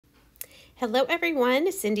Hello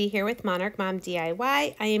everyone, Cindy here with Monarch Mom DIY.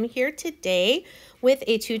 I am here today with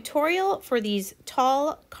a tutorial for these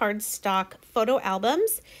tall cardstock photo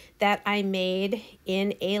albums that I made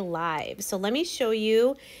in a live. So let me show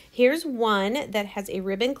you. Here's one that has a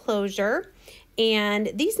ribbon closure,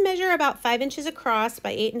 and these measure about 5 inches across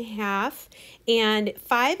by 8.5, and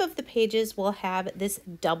 5 of the pages will have this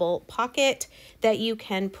double pocket that you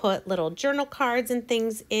can put little journal cards and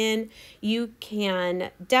things in. You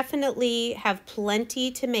can definitely have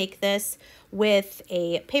plenty to make this with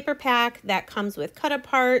a paper pack that comes with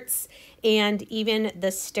cut-aparts, and even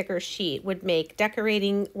the sticker sheet would make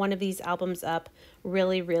decorating one of these albums up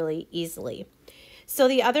really easily. So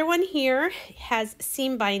the other one here has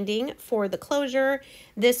seam binding for the closure.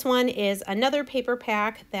 This one is another paper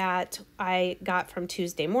pack that I got from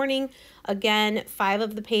Tuesday Morning. Again, 5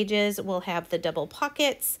 of the pages will have the double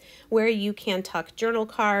pockets where you can tuck journal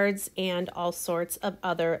cards and all sorts of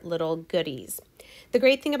other little goodies. The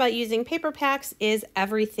great thing about using paper packs is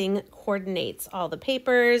everything coordinates, all the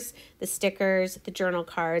papers, the stickers, the journal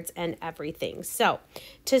cards, and everything. So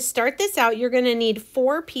to start this out, you're going to need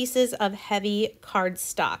 4 pieces of heavy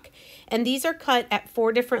cardstock, and these are cut at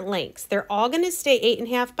 4 different lengths. They're all going to stay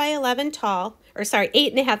 8.5 by 11 tall, or sorry,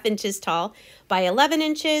 8.5 inches tall by 11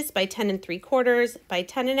 inches by 10 3/4 by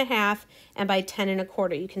 10.5 and by 10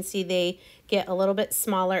 1/4. You can see they get a little bit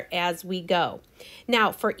smaller as we go.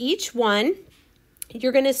 Now for each one,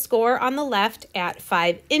 you're going to score on the left at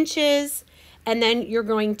 5 inches, and then you're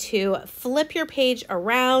going to flip your page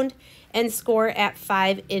around and score at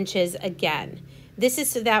 5 inches again. This is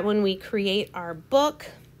so that when we create our book,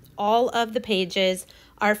 all of the pages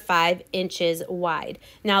are 5 inches wide.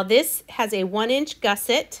 Now this has a 1-inch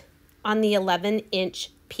gusset on the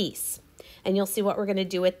 11-inch piece, and you'll see what we're going to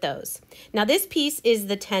do with those. Now this piece is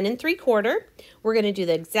the 10 3/4. We're going to do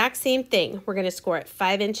the exact same thing. We're going to score at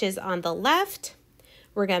 5 inches on the left.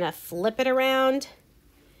 We're going to flip it around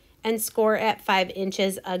and score at 5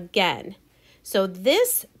 inches again. So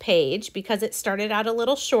this page, because it started out a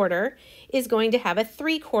little shorter, is going to have a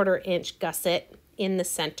 3/4 inch gusset in the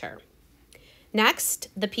center. Next,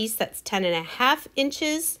 the piece that's 10.5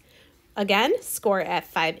 inches, again, score at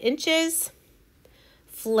 5 inches,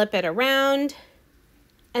 flip it around,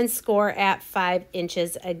 and score at 5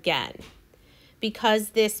 inches again. Because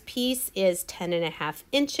this piece is 10.5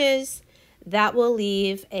 inches, that will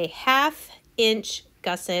leave a 1/2 inch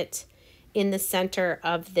gusset in the center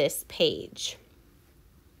of this page.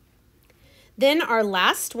 Then our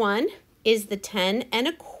last one is the 10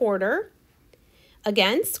 1/4.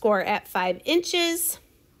 Again, score at 5 inches,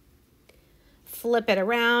 flip it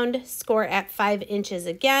around, score at 5 inches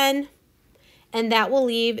again, and that will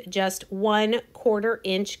leave just 1/4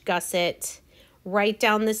 inch gusset right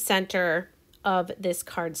down the center of this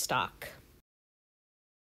cardstock.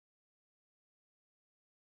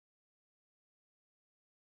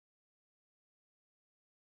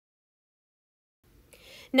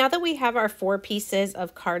 Now that we have our 4 pieces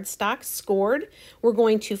of cardstock scored, we're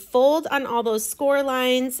going to fold on all those score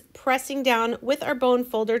lines, pressing down with our bone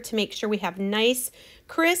folder to make sure we have nice,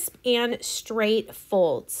 crisp, and straight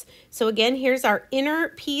folds. So again, here's our inner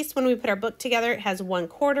piece. When we put our book together, it has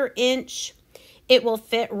 1/4 inch. It will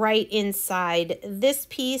fit right inside this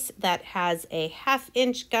piece that has a 1/2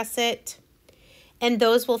 inch gusset, and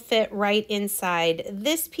those will fit right inside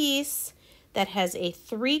this piece that has a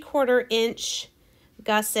 3/4 inch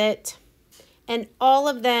gusset, and all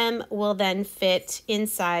of them will then fit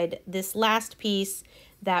inside this last piece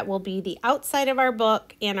that will be the outside of our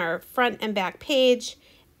book and our front and back page.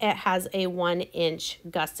 It has a 1-inch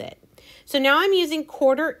gusset. So now I'm using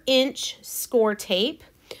 1/4 inch score tape.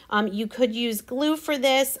 You could use glue for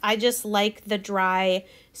this. I just like the dry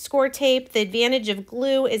score tape. The advantage of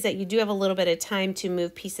glue is that you do have a little bit of time to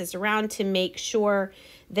move pieces around to make sure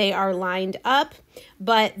they are lined up.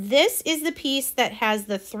 But this is the piece that has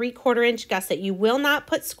the 3/4 inch gusset. You will not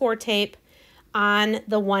put score tape on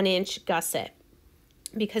the 1-inch gusset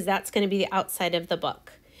because that's going to be the outside of the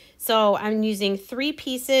book. So I'm using 3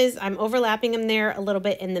 pieces. I'm overlapping them there a little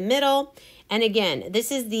bit in the middle. And again,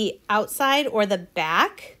 this is the outside or the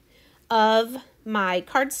back of my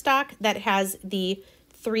cardstock that has the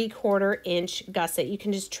 3/4 inch gusset. You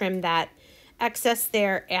can just trim that excess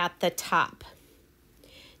there at the top.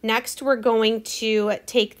 Next, we're going to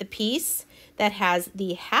take the piece that has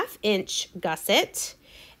the 1/2 inch gusset,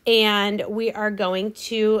 and we are going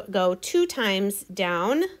to go 2 times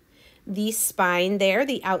down the spine there,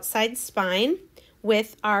 the outside spine,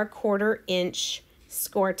 with our 1/4 inch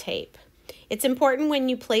score tape. It's important when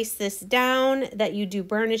you place this down that you do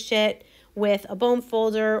burnish it with a bone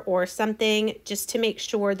folder or something just to make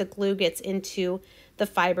sure the glue gets into the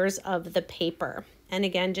fibers of the paper. And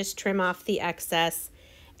again, just trim off the excess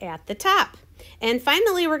at the top. And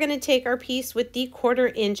finally, we're going to take our piece with the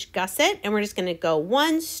 1/4 inch gusset, and we're just going to go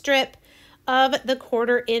one strip of the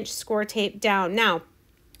 1/4 inch score tape down. Now,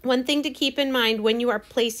 one thing to keep in mind when you are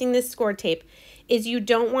placing this score tape is you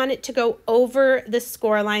don't want it to go over the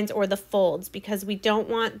score lines or the folds, because we don't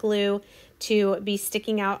want glue to be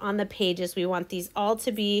sticking out on the pages. We want these all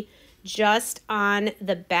to be just on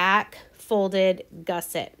the back folded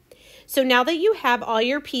gusset. So now that you have all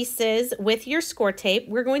your pieces with your score tape,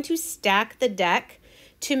 we're going to stack the deck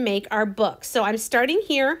to make our book. So I'm starting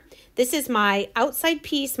here. This is my outside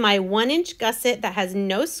piece, my 1 inch gusset that has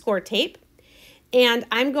no score tape. And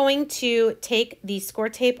I'm going to take the score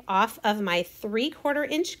tape off of my 3/4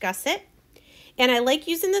 inch gusset. And I like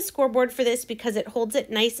using the scoreboard for this because it holds it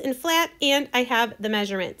nice and flat, and I have the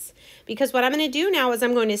measurements. Because what I'm going to do now is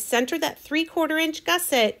I'm going to center that 3/4 inch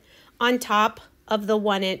gusset on top of the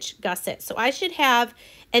 1 inch gusset. So I should have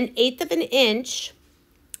 1/8 of an inch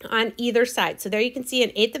on either side. So there you can see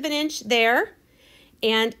 1/8 of an inch there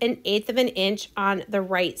and 1/8 of an inch on the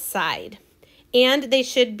right side. And they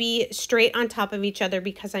should be straight on top of each other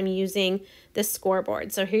because I'm using the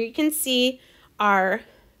scoreboard. So here you can see our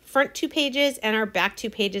front 2 pages and our back 2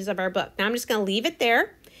 pages of our book. Now I'm just going to leave it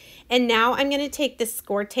there. And now I'm going to take the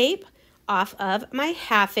score tape off of my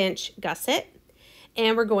 1/2 inch gusset.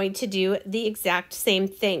 And we're going to do the exact same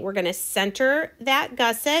thing. We're going to center that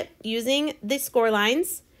gusset using the score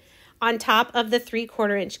lines on top of the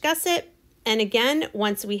 3/4 inch gusset. And again,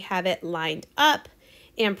 once we have it lined up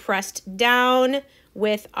and pressed down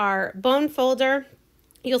with our bone folder,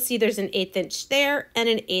 you'll see there's 1/8 inch there and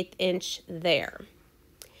 1/8 inch there.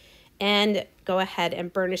 And go ahead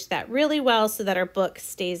and burnish that really well so that our book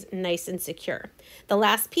stays nice and secure. The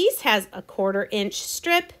last piece has a 1/4 inch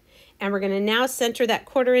strip, and we're going to now center that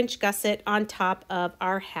 1/4 inch gusset on top of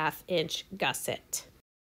our 1/2 inch gusset.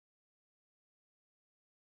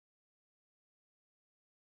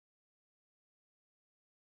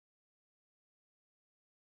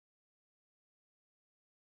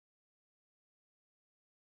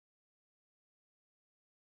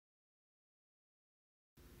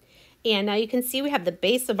 And now you can see we have the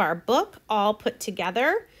base of our book all put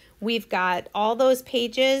together. We've got all those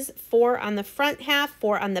pages, 4 on the front half,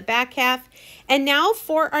 4 on the back half. And now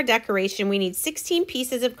for our decoration, we need 16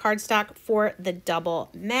 pieces of cardstock for the double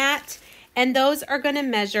mat. And those are going to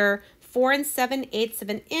measure 4 7/8 of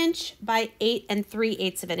an inch by 8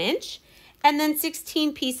 3/8 of an inch. And then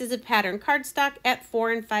 16 pieces of pattern cardstock at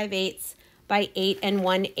 4 5/8 by 8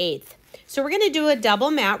 1/8. So we're going to do a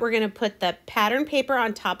double mat. We're going to put the pattern paper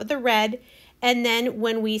on top of the red, and then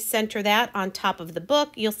when we center that on top of the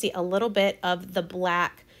book, you'll see a little bit of the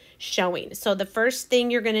black showing. So the first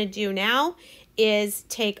thing you're going to do now is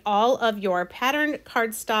take all of your pattern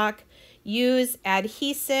cardstock, use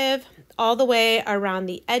adhesive all the way around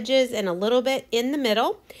the edges and a little bit in the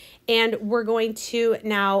middle, and we're going to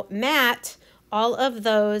now mat all of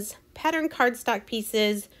those pattern cardstock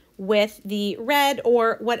pieces with the red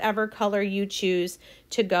or whatever color you choose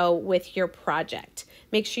to go with your project.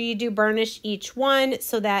 Make sure you do burnish each one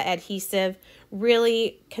so that adhesive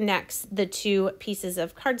really connects the 2 pieces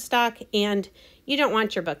of cardstock and you don't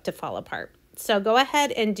want your book to fall apart. So go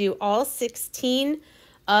ahead and do all 16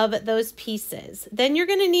 of those pieces. Then you're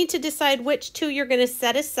going to need to decide which 2 you're going to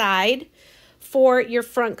set aside for your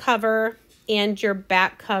front cover and your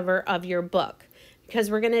back cover of your book,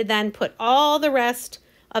 because we're going to then put all the rest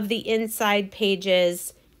of the inside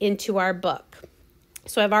pages into our book.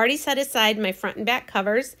 So I've already set aside my front and back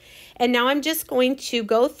covers, and now I'm just going to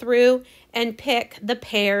go through and pick the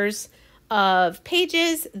pairs of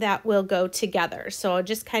pages that will go together. So I'll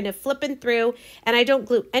just kind of flipping through, and I don't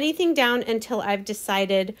glue anything down until I've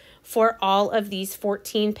decided for all of these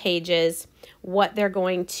 14 pages what they're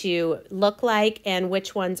going to look like and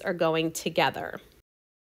which ones are going together.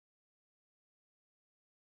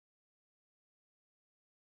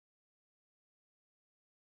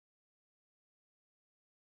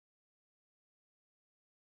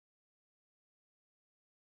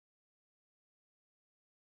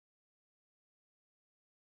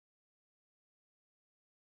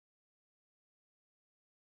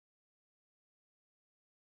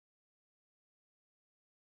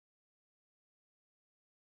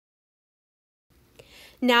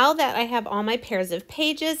 Now that I have all my pairs of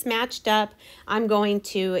pages matched up, I'm going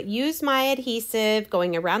to use my adhesive,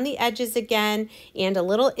 going around the edges again and a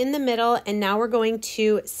little in the middle, and now we're going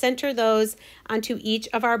to center those onto each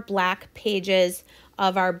of our black pages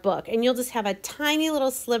of our book. And you'll just have a tiny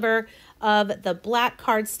little sliver of the black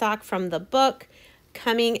cardstock from the book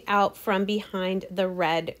coming out from behind the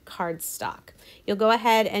red cardstock. You'll go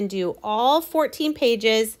ahead and do all 14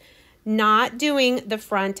 pages, not doing the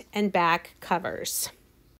front and back covers.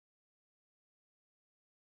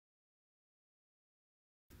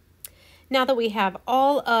 Now that we have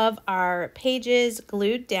all of our pages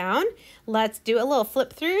glued down, let's do a little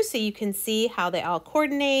flip through so you can see how they all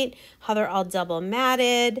coordinate, how they're all double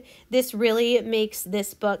matted. This really makes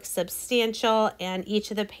this book substantial and each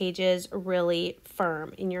of the pages really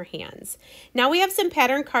firm in your hands. Now we have some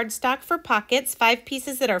pattern cardstock for pockets, 5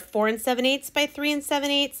 pieces that are 4 7/8 by 3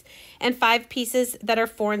 7/8, and 5 pieces that are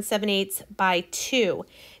 4 7/8 by 2.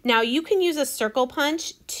 Now you can use a circle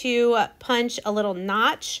punch to punch a little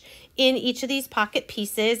notch in each of these pocket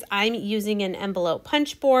pieces. I'm using an envelope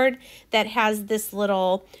punch board that has this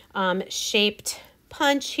little shaped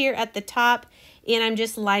punch here at the top, and I'm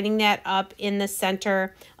just lining that up in the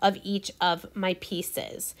center of each of my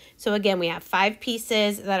pieces. So again, we have 5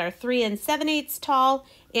 pieces that are 3 7/8 tall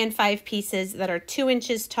and 5 pieces that are 2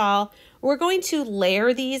 inches tall. We're going to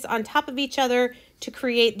layer these on top of each other to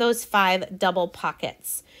create those 5 double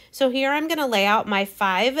pockets. So here I'm going to lay out my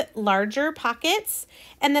 5 larger pockets,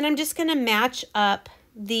 and then I'm just going to match up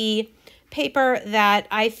the paper that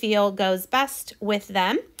I feel goes best with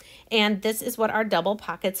them. And this is what our double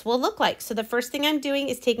pockets will look like. So the first thing I'm doing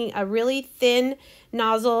is taking a really thin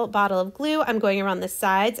nozzle bottle of glue. I'm going around the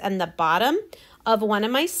sides and the bottom of one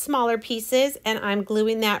of my smaller pieces, and I'm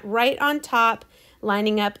gluing that right on top,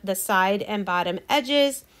 lining up the side and bottom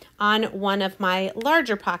edges on one of my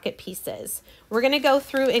larger pocket pieces. We're going to go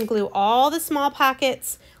through and glue all the small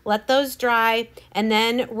pockets, let those dry, and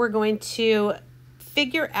then we're going to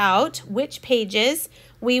figure out which pages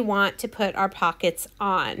we want to put our pockets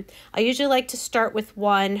on. I usually like to start with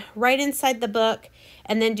one right inside the book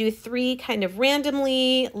and then do 3 kind of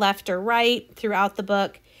randomly left or right throughout the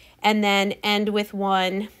book, and then end with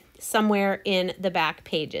one somewhere in the back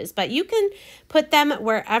pages. But you can put them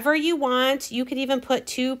wherever you want. You could even put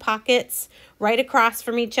 2 pockets right across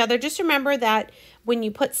from each other. Just remember that when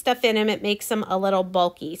you put stuff in them, it makes them a little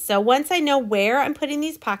bulky. So once I know where I'm putting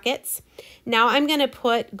these pockets, now I'm going to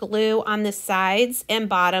put glue on the sides and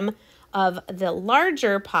bottom of the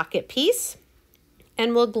larger pocket piece,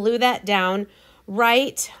 and we'll glue that down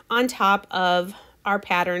right on top of our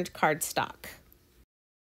patterned cardstock.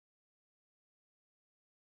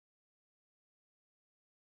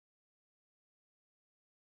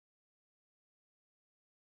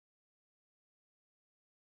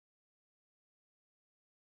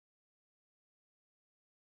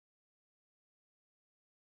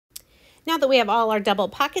 Now that we have all our double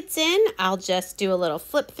pockets in, I'll just do a little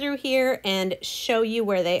flip through here and show you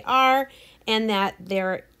where they are, and that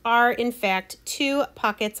there are in fact 2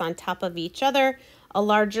 pockets on top of each other, a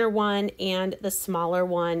larger one and the smaller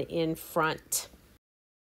one in front.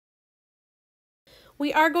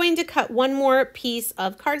 We are going to cut one more piece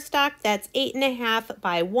of cardstock that's 8.5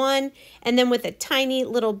 by 1, and then with a tiny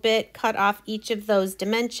little bit cut off each of those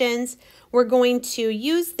dimensions. We're going to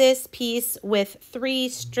use this piece with 3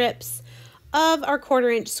 strips of our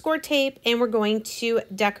 1/4 inch score tape, and we're going to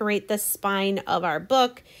decorate the spine of our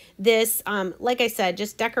book. This, like I said,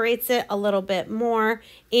 just decorates it a little bit more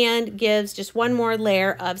and gives just one more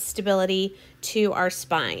layer of stability to our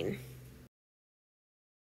spine.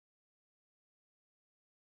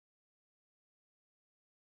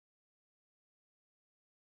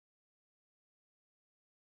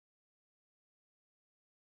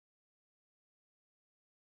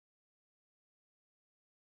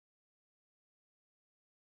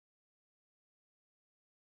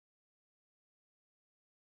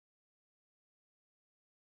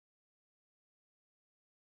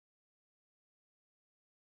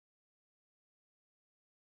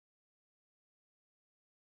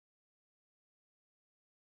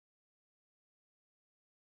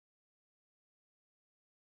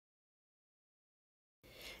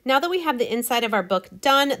 Now that we have the inside of our book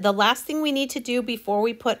done, the last thing we need to do before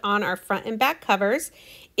we put on our front and back covers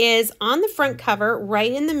is on the front cover,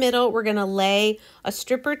 right in the middle, we're going to lay a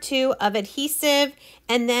strip or 2 of adhesive,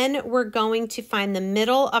 and then we're going to find the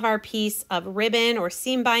middle of our piece of ribbon or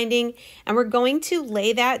seam binding, and we're going to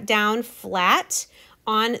lay that down flat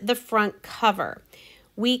on the front cover.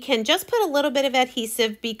 We can just put a little bit of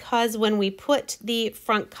adhesive because when we put the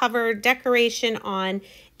front cover decoration on,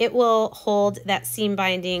 it will hold that seam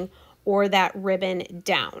binding or that ribbon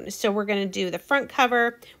down. So we're going to do the front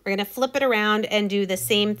cover, we're going to flip it around and do the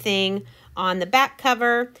same thing on the back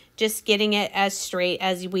cover, just getting it as straight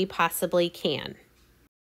as we possibly can.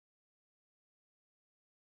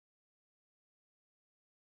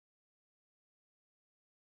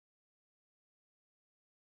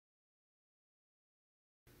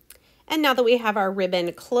 And now that we have our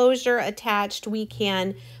ribbon closure attached, we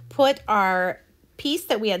can put our piece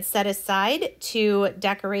that we had set aside to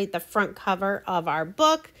decorate the front cover of our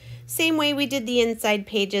book. Same way we did the inside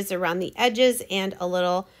pages around the edges and a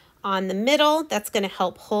little on the middle. That's going to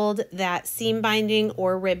help hold that seam binding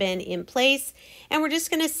or ribbon in place. And we're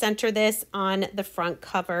just going to center this on the front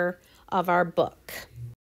cover of our book.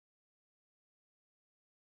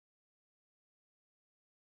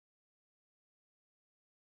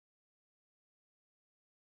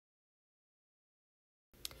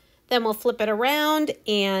 Then we'll flip it around,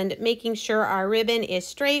 and making sure our ribbon is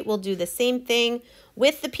straight, we'll do the same thing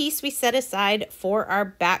with the piece we set aside for our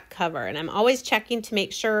back cover. And I'm always checking to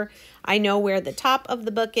make sure I know where the top of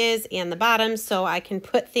the book is and the bottom so I can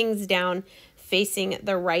put things down facing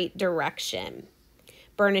the right direction.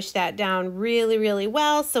 Burnish that down really, really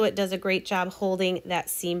well so it does a great job holding that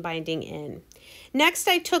seam binding in. Next,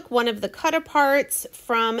 I took one of the cut aparts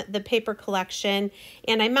from the paper collection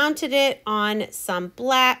and I mounted it on some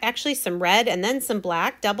black, actually some red and then some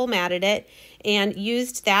black, double matted it, and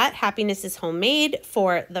used that Happiness is Homemade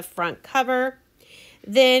for the front cover.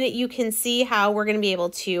 Then you can see how we're going to be able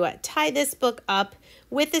to tie this book up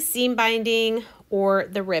with the seam binding or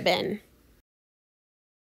the ribbon.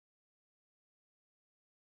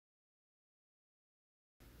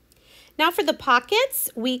 Now for the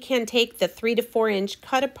pockets, we can take the 3 to 4 inch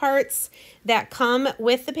cut aparts that come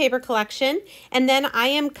with the paper collection, and then I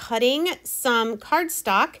am cutting some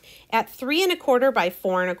cardstock at 3 1/4 by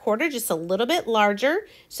 4 1/4, just a little bit larger,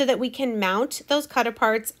 so that we can mount those cut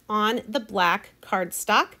aparts on the black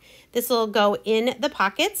cardstock. This will go in the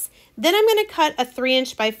pockets. Then I'm going to cut a 3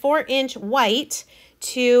 inch by 4 inch white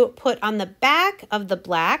to put on the back of the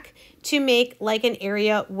black to make like an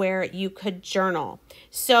area where you could journal.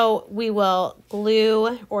 So we will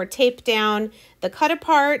glue or tape down the cut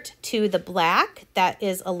apart to the black that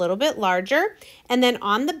is a little bit larger. And then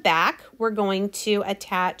on the back, we're going to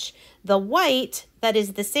attach the white that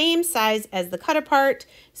is the same size as the cut apart,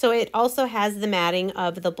 so it also has the matting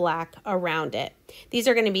of the black around it. These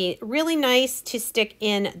are going to be really nice to stick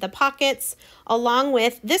in the pockets. Along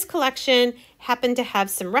with this collection happened to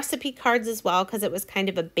have some recipe cards as well because it was kind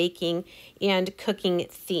of a baking and cooking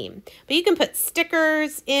theme. But you can put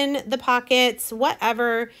stickers in the pockets,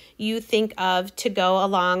 whatever you think of to go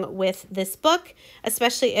along with this book,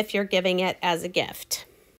 especially if you're giving it as a gift.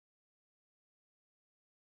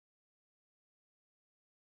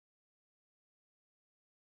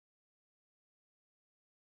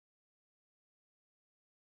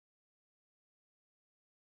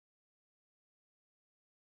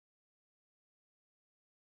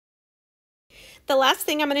 The last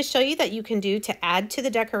thing I'm going to show you that you can do to add to the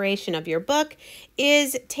decoration of your book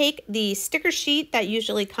is take the sticker sheet that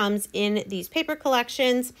usually comes in these paper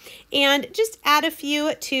collections and just add a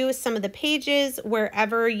few to some of the pages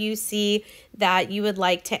wherever you see that you would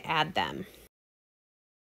like to add them.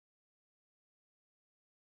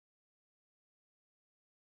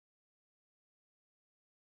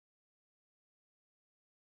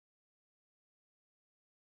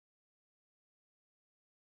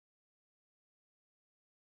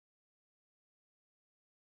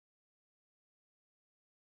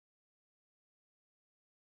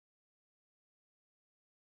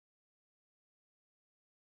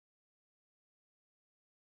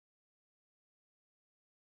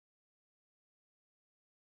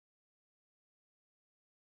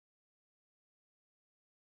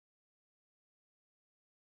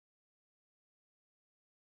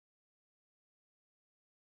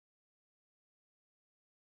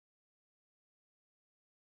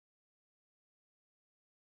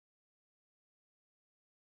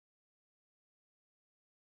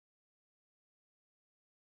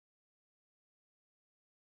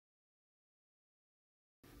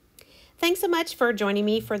 Thanks so much for joining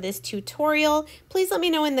me for this tutorial. Please let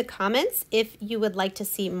me know in the comments if you would like to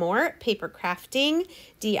see more paper crafting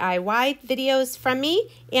DIY videos from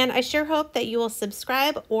me, and I sure hope that you will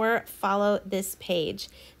subscribe or follow this page.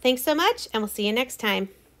 Thanks so much, and we'll see you next time.